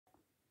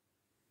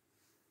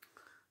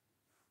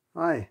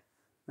Hi,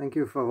 thank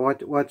you for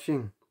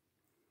watching.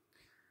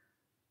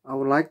 I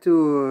would like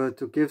to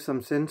give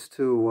some sense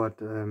to what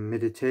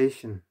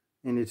meditation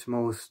in its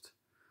most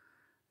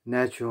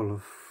natural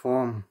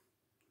form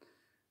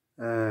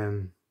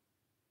um,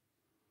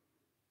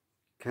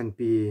 can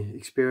be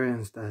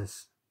experienced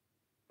as.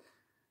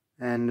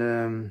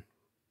 And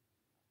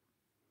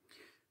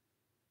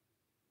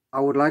I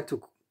would like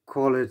to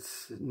call it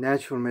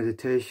natural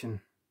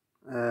meditation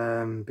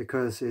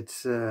because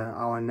it's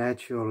our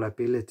natural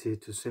ability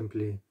to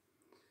simply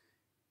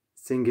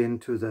sink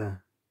into the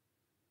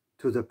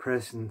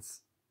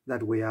presence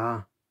that we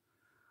are,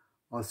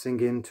 or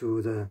sink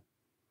into the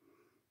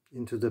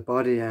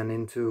body and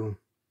into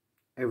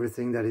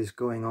everything that is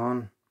going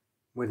on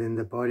within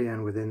the body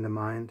and within the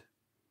mind,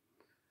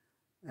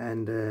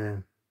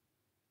 and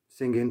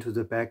sink into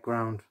the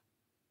background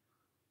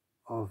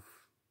of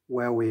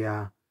where we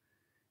are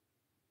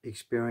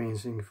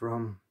experiencing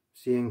from,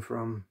 seeing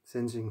from,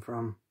 sensing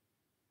from.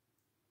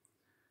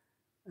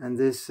 And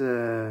this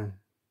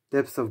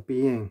depth of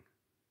being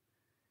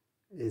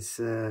is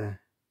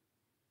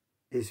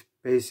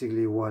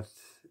basically what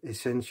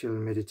essential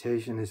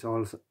meditation is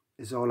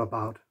all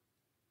about.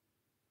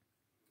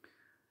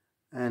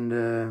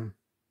 And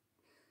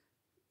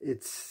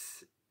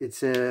it's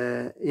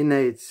a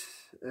innate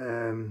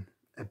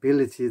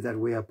ability that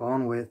we are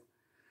born with.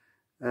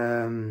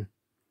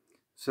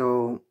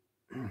 So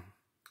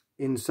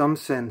in some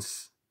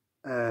sense,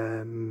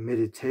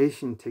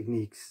 meditation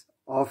techniques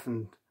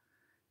often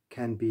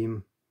can be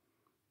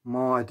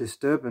more a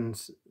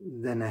disturbance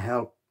than a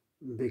help,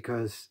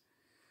 because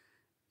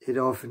it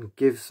often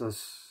gives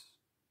us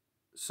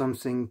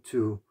something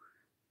to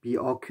be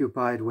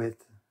occupied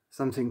with,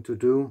 something to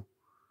do,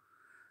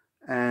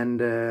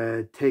 and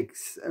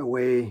takes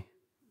away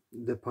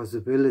the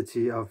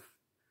possibility of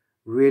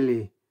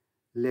really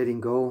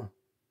letting go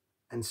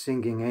and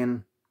sinking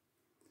in.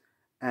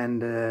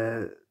 And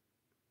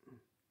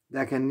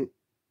there can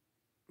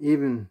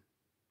even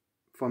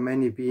for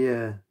many be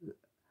a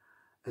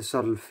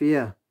subtle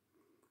fear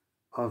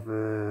of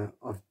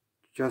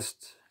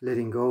just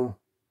letting go,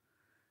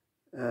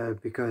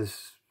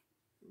 because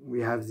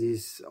we have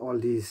all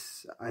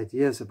these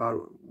ideas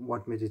about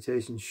what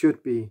meditation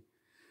should be,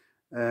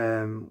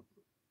 but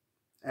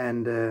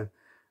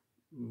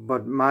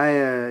my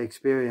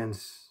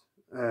experience,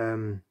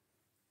 having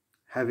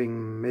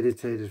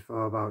meditated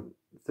for about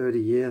 30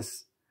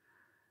 years,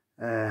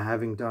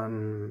 having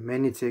done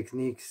many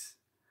techniques,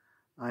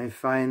 I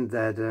find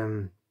that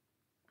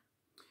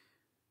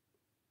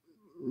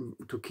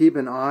to keep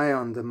an eye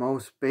on the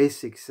most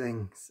basic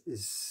things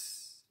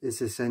is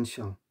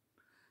essential.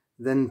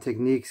 Then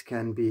techniques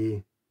can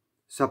be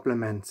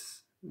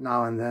supplements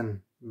now and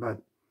then,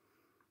 but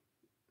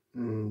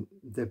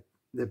the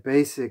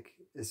basic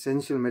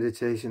essential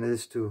meditation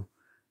is to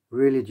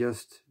really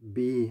just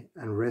be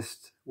and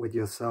rest with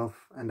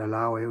yourself and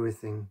allow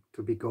everything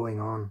to be going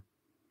on.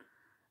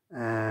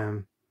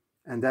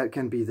 And that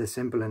can be the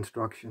simple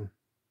instruction,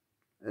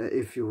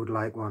 if you would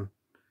like one,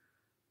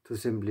 to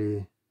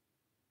simply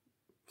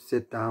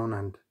sit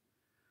down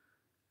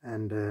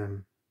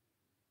and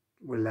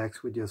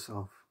relax with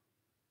yourself.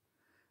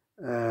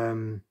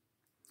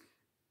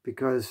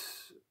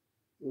 Because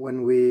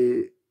when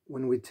we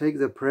take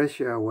the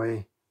pressure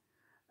away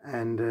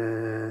and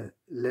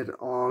let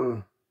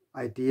all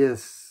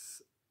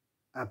ideas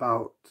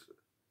about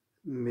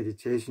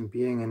meditation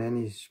being in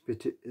any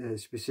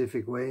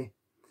specific way,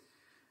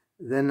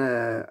 then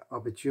an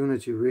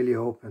opportunity really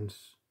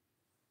opens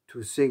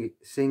to sink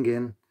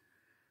in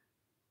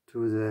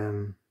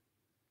to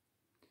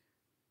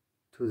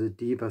the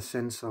deeper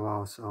sense of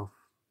ourselves,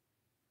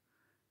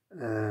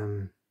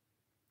 the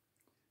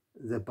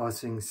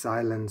buzzing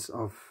silence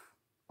of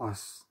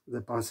us,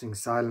 the buzzing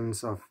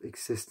silence of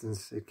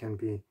existence. It can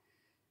be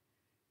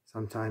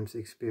sometimes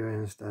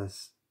experienced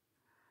as.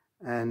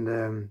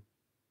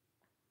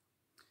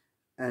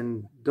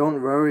 And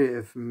don't worry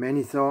if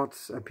many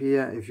thoughts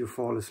appear, if you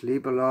fall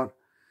asleep a lot.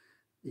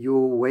 You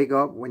wake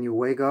up. When you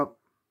wake up,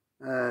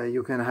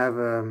 you can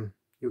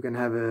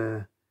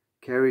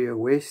carry a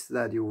wish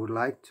that you would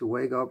like to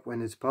wake up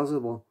when it's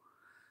possible.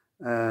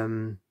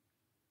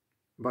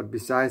 But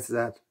besides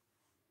that,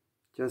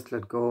 just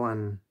let go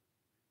and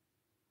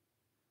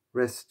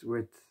rest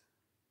with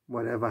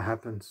whatever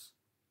happens,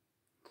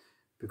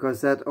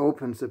 because that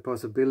opens the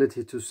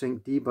possibility to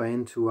sink deeper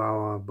into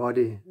our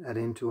body and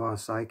into our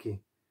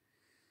psyche.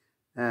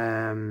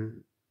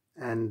 And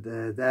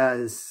there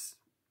is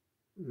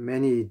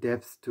many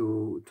depths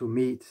to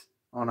meet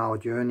on our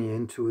journey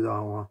into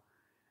our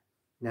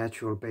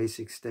natural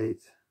basic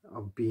state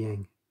of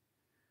being,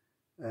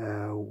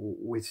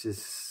 which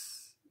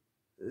is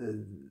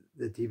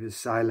the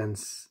deepest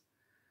silence,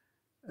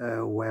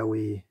 where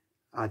we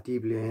are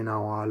deeply in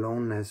our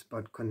aloneness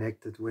but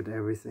connected with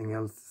everything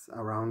else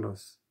around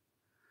us.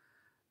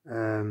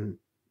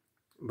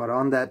 But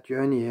on that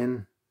journey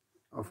in,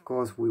 of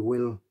course, we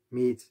will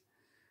meet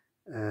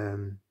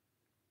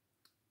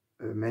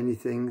many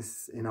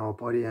things in our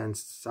body and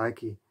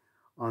psyche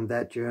on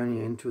that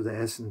journey into the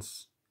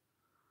essence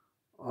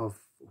of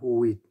who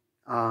we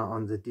are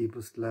on the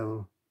deepest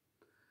level.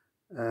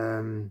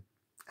 And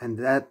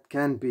that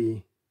can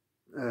be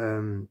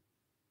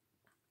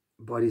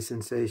body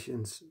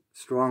sensations,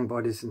 strong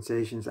body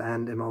sensations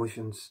and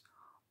emotions,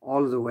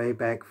 all the way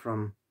back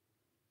from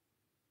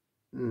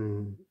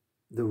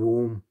the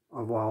womb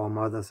of our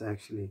mothers,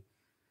 actually.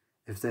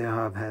 If they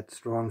have had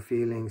strong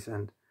feelings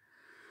and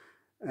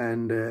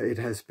it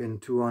has been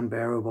too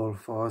unbearable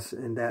for us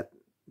in that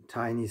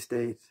tiny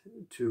state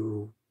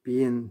to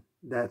be in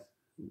that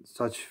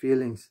such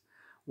feelings,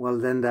 well,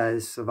 then there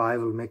is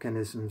survival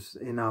mechanisms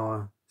in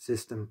our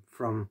system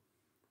from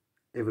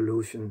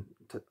evolution,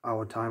 to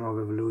our time of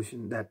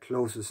evolution, that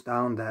closes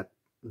down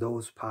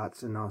those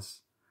parts in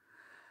us.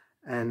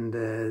 And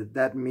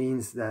that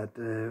means that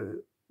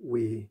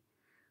we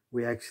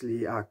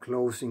actually are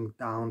closing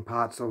down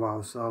parts of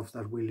ourselves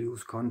that we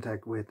lose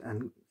contact with,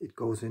 and it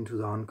goes into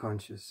the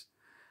unconscious.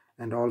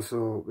 And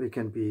also it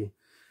can be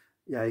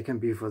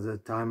for the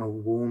time of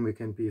womb, it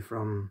can be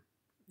from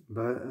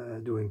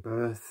during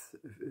birth,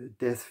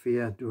 death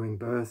fear during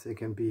birth, it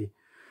can be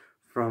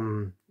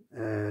from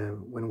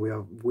when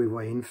we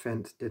were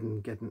infant,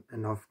 didn't get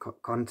enough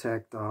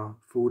contact or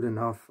food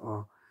enough,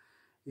 or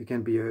it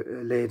can be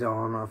later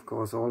on, of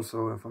course,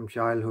 also from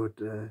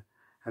childhood,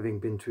 having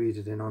been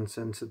treated in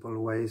unsensible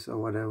ways or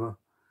whatever.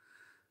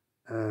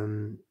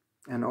 And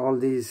all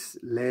these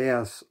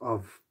layers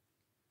of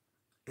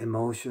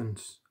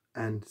emotions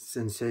and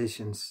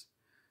sensations,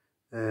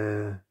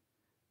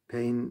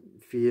 pain,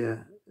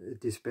 fear,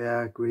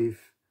 despair,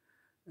 grief,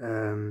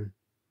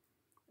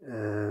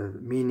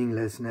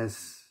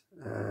 meaninglessness,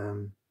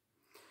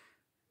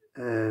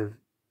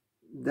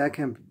 there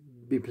can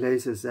be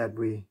places that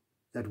we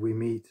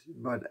meet,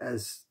 but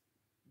as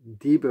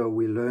deeper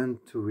we learn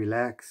to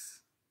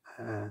relax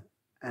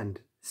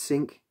and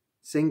sink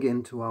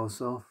into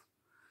ourselves,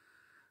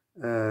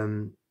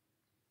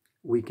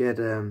 we get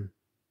a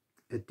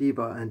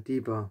deeper and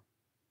deeper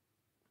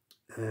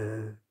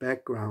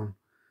background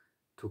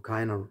to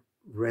kind of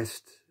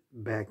rest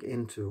back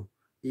into,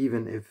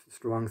 even if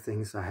strong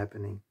things are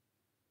happening.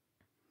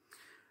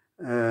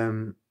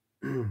 And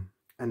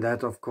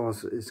that, of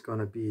course, is going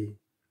to be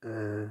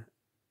a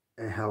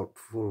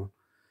helpful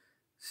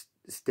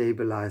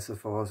stabilizer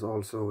for us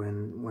also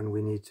when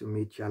we need to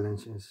meet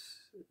challenges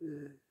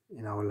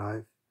in our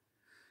life.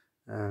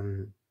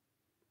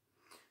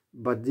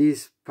 But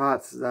these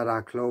parts that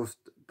are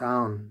closed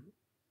down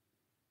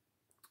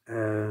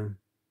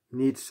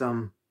need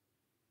some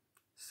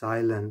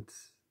silent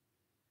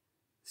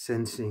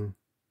sensing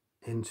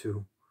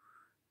into,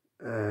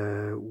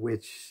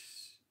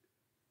 which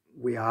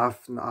we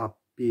often are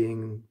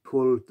being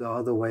pulled the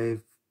other way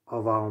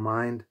of our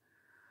mind.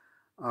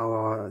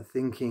 Our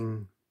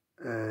thinking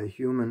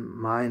human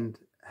mind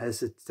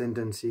has a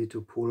tendency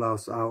to pull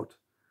us out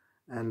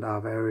and are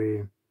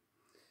very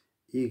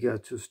eager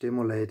to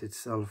stimulate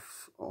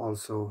itself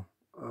also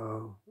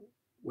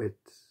with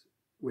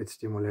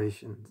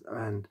stimulation.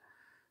 And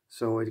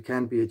so it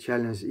can be a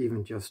challenge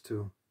even just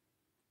to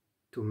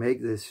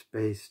make this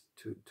space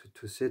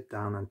to sit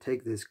down and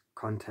take this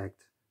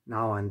contact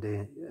now and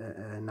then,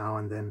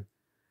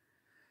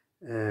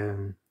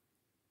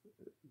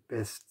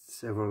 best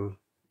several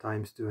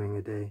times during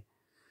a day.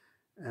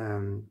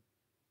 And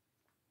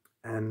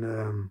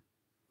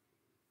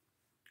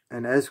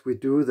as we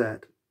do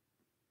that,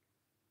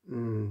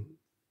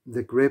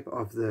 the grip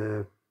of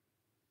the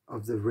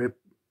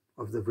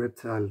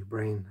reptile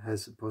brain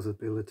has a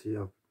possibility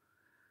of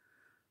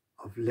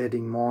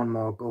letting more and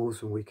more go,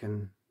 so we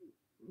can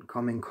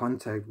come in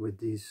contact with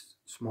these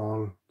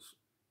small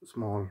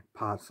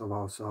parts of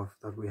ourselves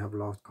that we have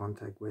lost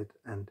contact with,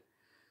 and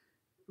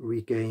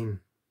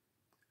regain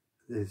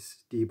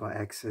this deeper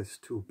access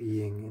to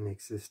being in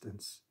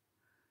existence,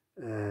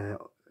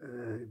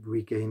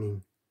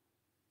 regaining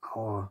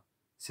our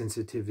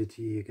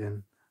sensitivity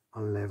again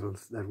on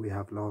levels that we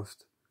have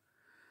lost,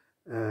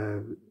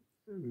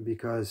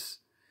 because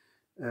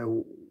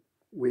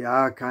we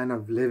are kind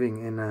of living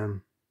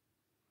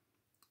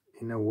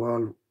in a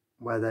world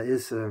where there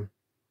is a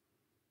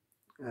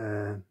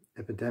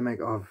epidemic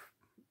of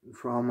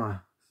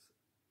trauma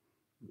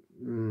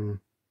in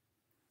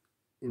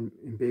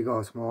bigger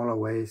or smaller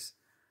ways.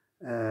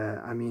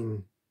 I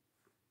mean,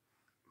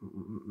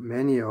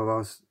 many of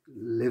us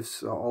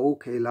lives an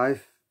okay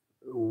life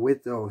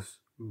with those,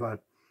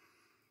 but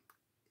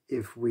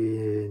if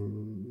we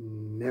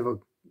never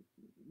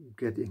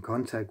get in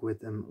contact with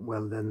them,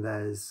 well, then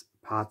there is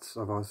parts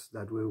of us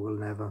that we will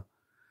never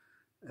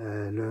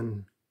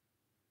learn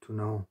to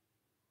know.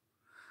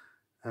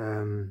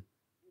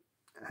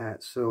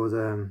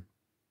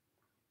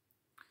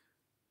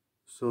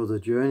 So the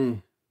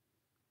journey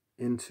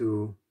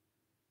into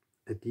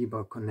a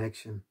deeper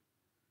connection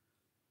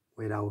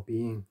with our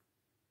being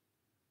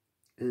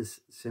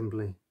is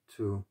simply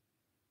to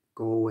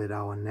go with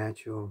our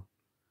natural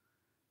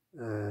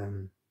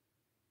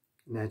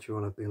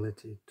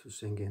ability to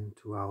sink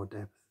into our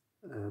depth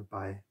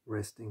by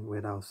resting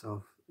with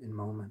ourselves in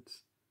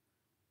moments.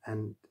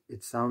 And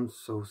it sounds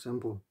so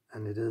simple,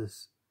 and it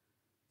is.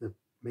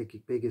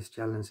 biggest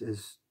challenge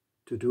is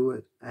to do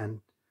it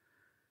and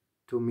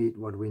to meet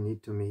what we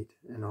need to meet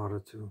in order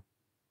to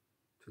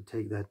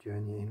take that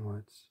journey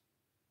inwards.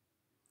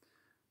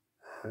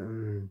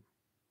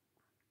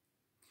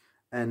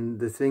 And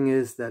the thing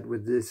is that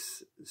with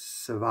this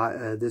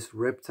this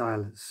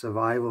reptile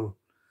survival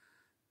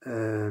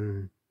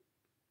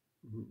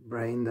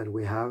brain that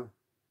we have,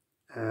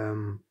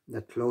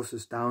 that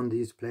closes down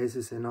these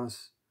places in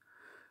us,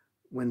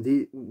 when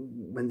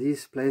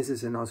these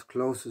places in us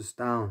closes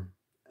down,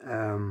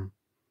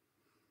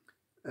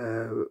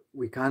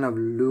 we kind of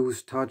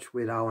lose touch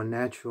with our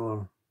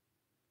natural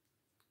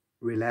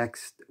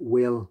relaxed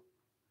will,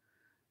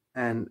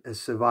 and a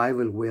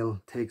survival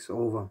will takes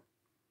over.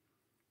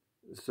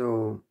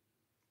 So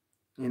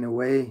in a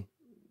way,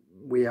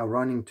 we are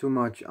running too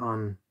much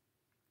on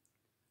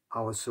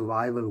our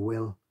survival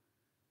will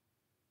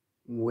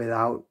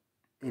without,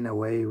 in a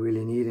way,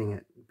 really needing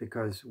it,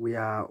 because we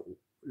are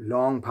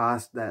long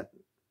past that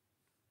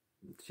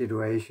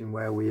situation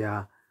where we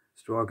are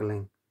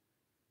struggling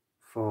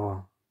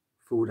for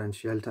food and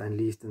shelter, at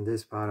least in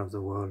this part of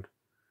the world.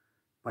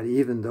 But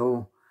even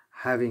though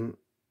having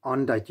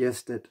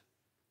undigested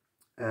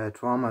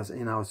traumas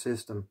in our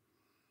system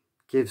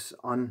gives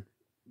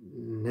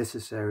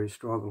unnecessary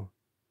struggle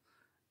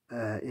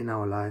in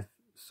our life,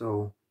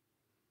 so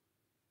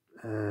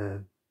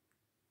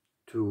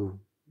to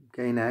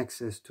gain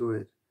access to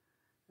it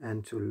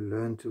and to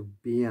learn to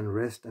be and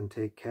rest and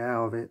take care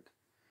of it,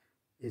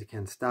 it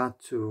can start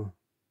to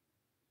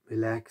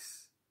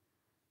relax,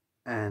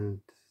 and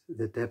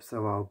the depths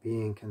of our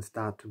being can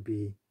start to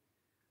be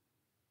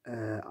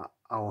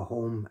our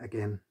home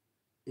again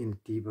in a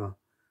deeper,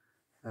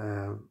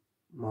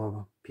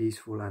 more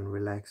peaceful and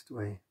relaxed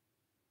way,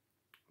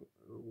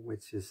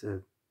 which is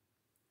a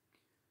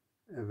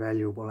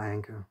valuable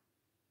anchor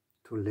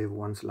to live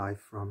one's life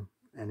from.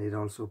 And it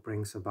also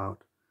brings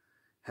about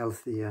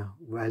healthier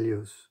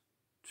values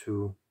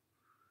to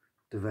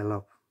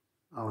develop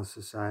our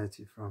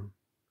society from.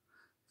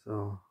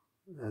 So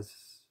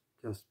that's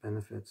just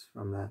benefits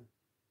from that.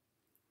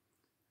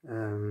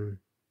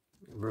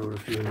 I wrote a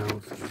few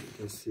notes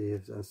to see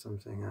if there's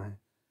something I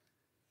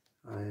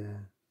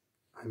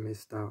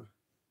missed out.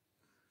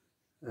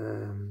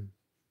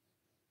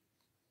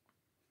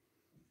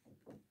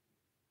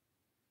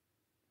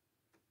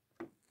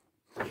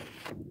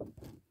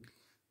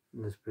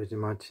 That's pretty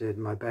much it.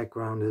 My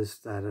background is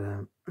that,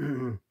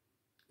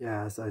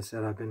 yeah, as I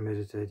said, I've been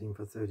meditating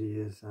for 30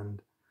 years,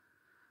 and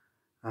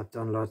I've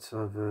done lots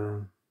of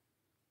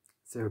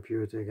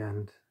therapeutic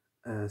and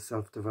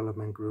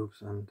self-development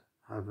groups, and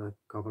have a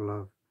couple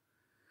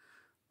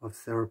of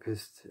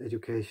therapist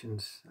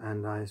educations.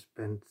 And I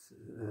spent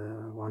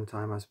one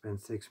time I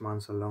spent 6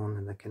 months alone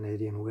in the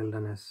Canadian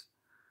wilderness,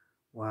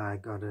 where I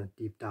got a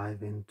deep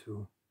dive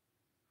into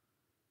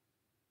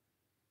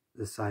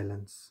the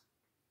silence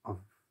of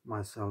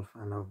myself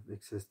and of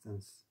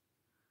existence,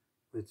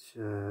 which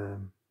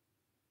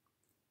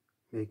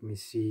make me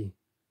see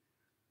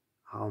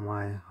how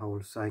my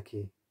whole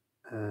psyche,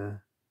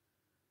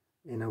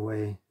 in a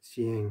way,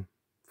 seeing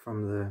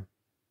from the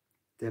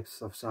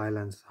depths of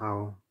silence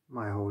how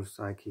my whole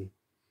psyche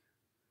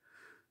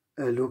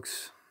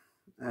looks,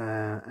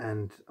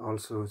 and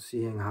also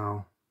seeing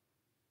how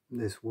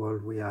this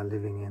world we are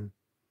living in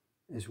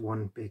is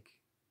one big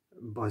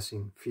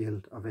buzzing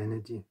field of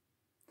energy.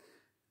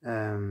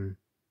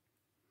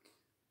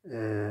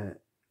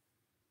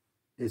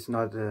 It's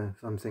not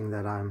something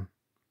that I'm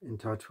in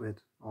touch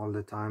with all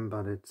the time,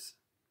 but it's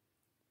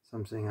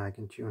something I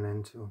can tune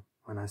into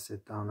when I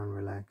sit down and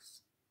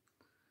relax.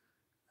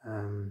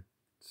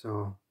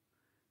 So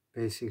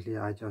basically,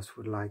 I just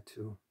would like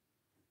to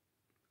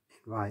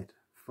invite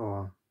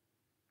for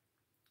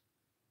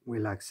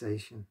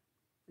relaxation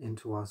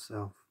into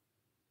ourselves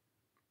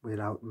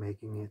without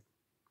making it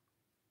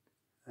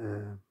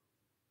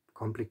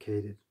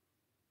complicated,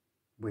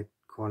 with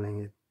calling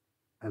it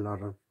a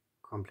lot of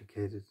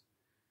complicated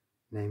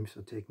names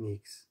or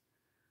techniques,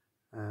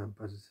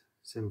 but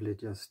simply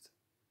just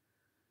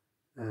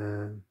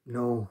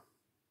know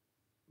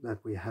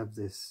that we have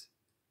this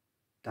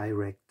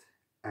direct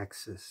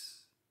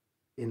access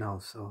in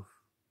ourselves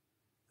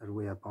that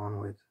we are born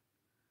with,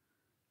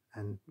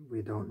 and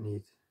we don't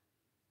need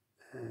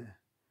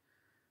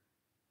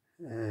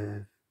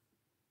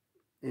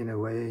in a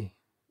way,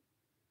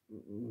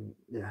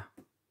 yeah,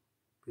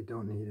 we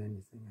don't need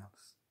anything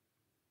else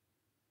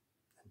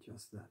than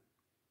just that.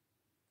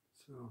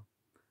 So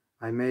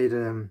I made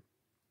a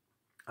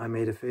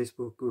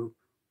Facebook group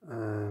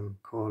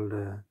called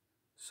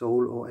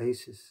Soul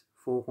Oasis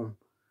Forum,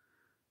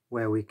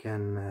 where we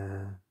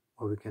can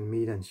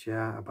meet and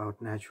share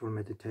about natural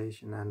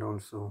meditation, and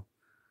also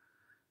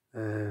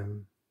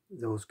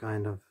those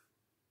kind of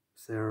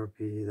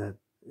therapy that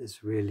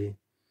is really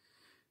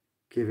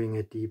giving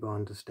a deeper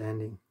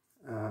understanding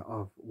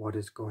of what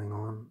is going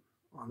on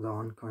the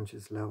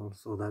unconscious level,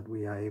 so that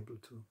we are able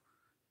to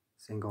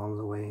sink all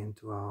the way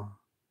into our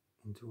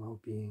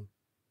being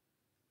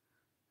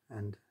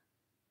and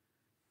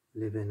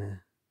live in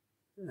a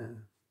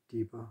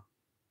deeper,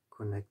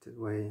 connected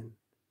way, and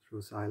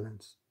through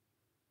silence.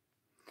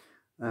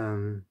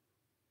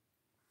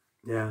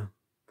 Yeah,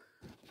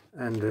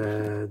 and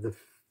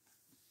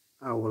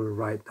I will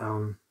write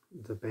down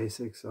the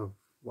basics of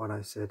what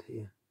I said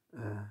here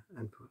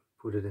and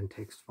put it in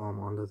text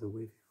form under the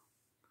video.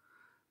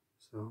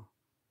 So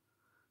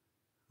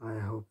I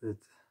hope that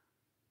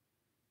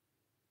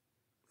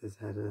this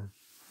had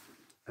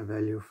a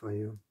value for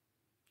you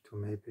to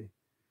maybe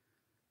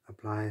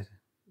apply it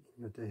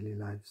in your daily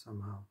life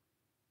somehow,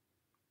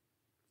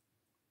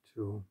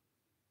 to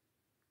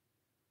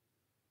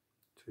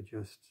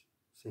just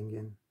sink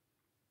in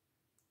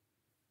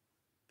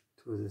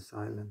to the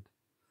silent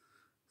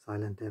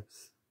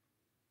depths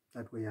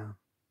that we are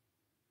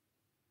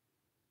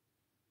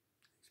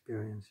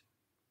experiencing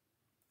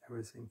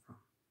everything from.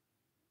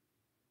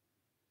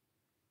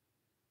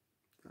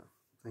 So,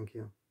 thank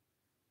you.